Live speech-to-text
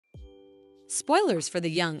Spoilers for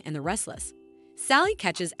The Young and the Restless. Sally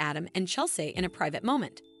catches Adam and Chelsea in a private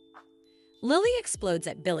moment. Lily explodes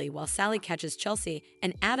at Billy while Sally catches Chelsea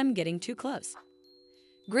and Adam getting too close.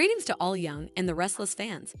 Greetings to all Young and the Restless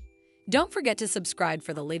fans. Don't forget to subscribe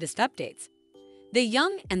for the latest updates. The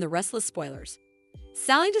Young and the Restless spoilers.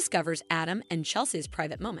 Sally discovers Adam and Chelsea's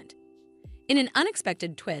private moment. In an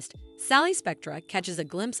unexpected twist, Sally Spectra catches a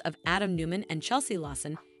glimpse of Adam Newman and Chelsea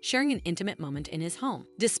Lawson sharing an intimate moment in his home.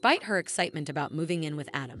 Despite her excitement about moving in with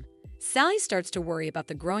Adam, Sally starts to worry about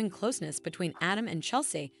the growing closeness between Adam and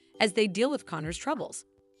Chelsea as they deal with Connor's troubles.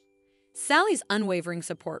 Sally's unwavering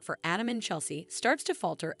support for Adam and Chelsea starts to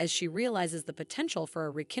falter as she realizes the potential for a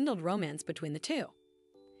rekindled romance between the two.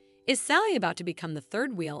 Is Sally about to become the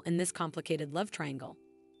third wheel in this complicated love triangle?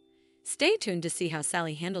 Stay tuned to see how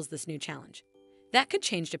Sally handles this new challenge. That could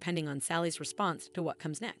change depending on Sally's response to what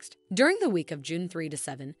comes next. During the week of June 3 to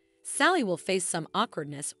 7, Sally will face some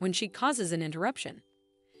awkwardness when she causes an interruption.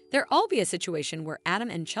 There'll be a situation where Adam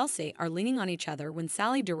and Chelsea are leaning on each other when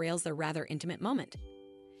Sally derails their rather intimate moment.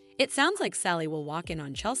 It sounds like Sally will walk in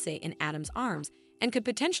on Chelsea in Adam's arms and could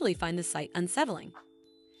potentially find the sight unsettling.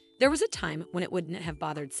 There was a time when it wouldn't have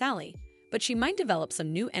bothered Sally, but she might develop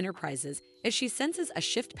some new enterprises if she senses a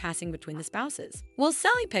shift passing between the spouses. Will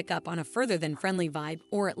Sally pick up on a further than friendly vibe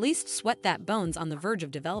or at least sweat that bones on the verge of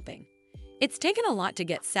developing? It's taken a lot to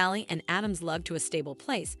get Sally and Adam's love to a stable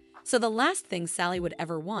place, so the last thing Sally would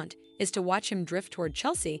ever want is to watch him drift toward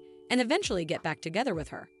Chelsea and eventually get back together with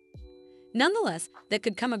her. Nonetheless, that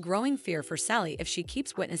could come a growing fear for Sally if she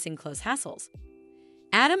keeps witnessing close hassles.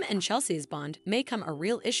 Adam and Chelsea's bond may come a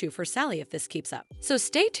real issue for Sally if this keeps up. So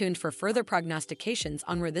stay tuned for further prognostications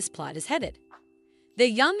on where this plot is headed. The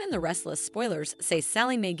Young and the Restless spoilers say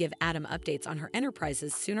Sally may give Adam updates on her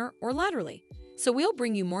enterprises sooner or laterally, so we'll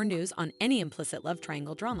bring you more news on any implicit love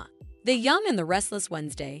triangle drama. The Young and the Restless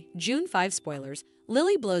Wednesday, June 5 spoilers.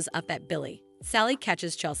 Lily blows up at Billy, Sally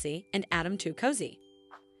catches Chelsea, and Adam too cozy.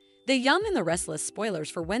 The Young and the Restless spoilers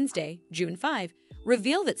for Wednesday, June 5,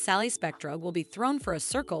 reveal that Sally Spectra will be thrown for a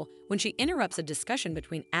circle when she interrupts a discussion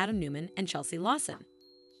between Adam Newman and Chelsea Lawson.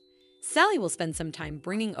 Sally will spend some time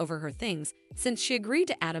bringing over her things since she agreed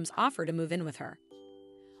to Adam's offer to move in with her.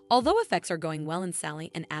 Although effects are going well in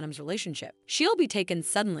Sally and Adam's relationship, she'll be taken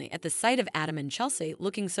suddenly at the sight of Adam and Chelsea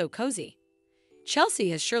looking so cozy. Chelsea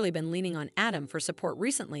has surely been leaning on Adam for support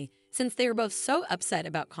recently since they are both so upset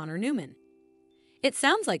about Connor Newman. It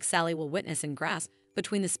sounds like Sally will witness and grasp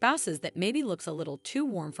between the spouses that maybe looks a little too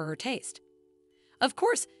warm for her taste. Of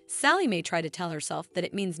course, Sally may try to tell herself that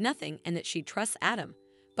it means nothing and that she trusts Adam,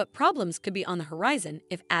 but problems could be on the horizon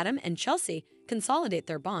if Adam and Chelsea consolidate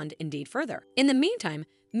their bond indeed further. In the meantime,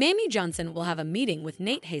 Mamie Johnson will have a meeting with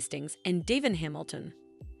Nate Hastings and David Hamilton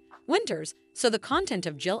Winters, so the content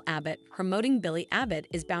of Jill Abbott promoting Billy Abbott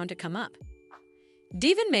is bound to come up.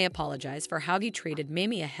 Devin may apologize for how he treated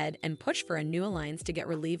Mamie ahead and push for a new alliance to get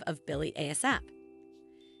relief of Billy ASAP.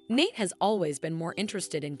 Nate has always been more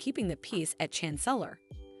interested in keeping the peace at Chancellor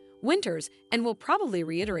Winters and will probably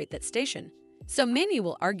reiterate that station, so Mamie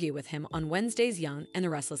will argue with him on Wednesday's Young and the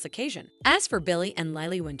Restless occasion. As for Billy and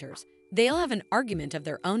Lily Winters, they'll have an argument of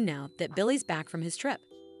their own now that Billy's back from his trip.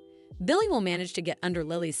 Billy will manage to get under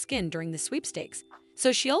Lily's skin during the sweepstakes,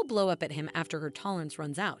 so she'll blow up at him after her tolerance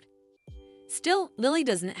runs out. Still, Lily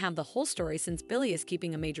doesn't have the whole story since Billy is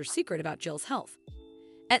keeping a major secret about Jill's health.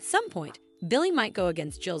 At some point, Billy might go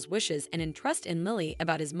against Jill's wishes and entrust in Lily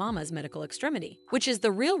about his mama's medical extremity, which is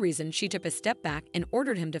the real reason she took a step back and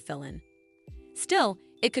ordered him to fill in. Still,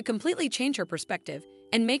 it could completely change her perspective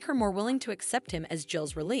and make her more willing to accept him as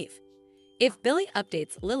Jill's relief if Billy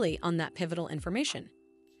updates Lily on that pivotal information.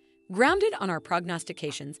 Grounded on our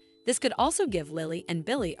prognostications, this could also give Lily and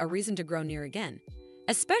Billy a reason to grow near again,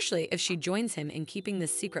 especially if she joins him in keeping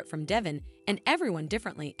this secret from Devin and everyone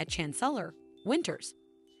differently at Chancellor Winters.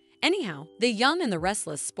 Anyhow, the Young and the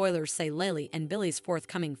Restless spoilers say Lily and Billy's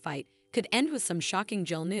forthcoming fight could end with some shocking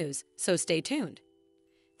Jill news, so stay tuned.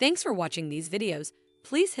 Thanks for watching these videos.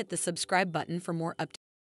 Please hit the subscribe button for more updates.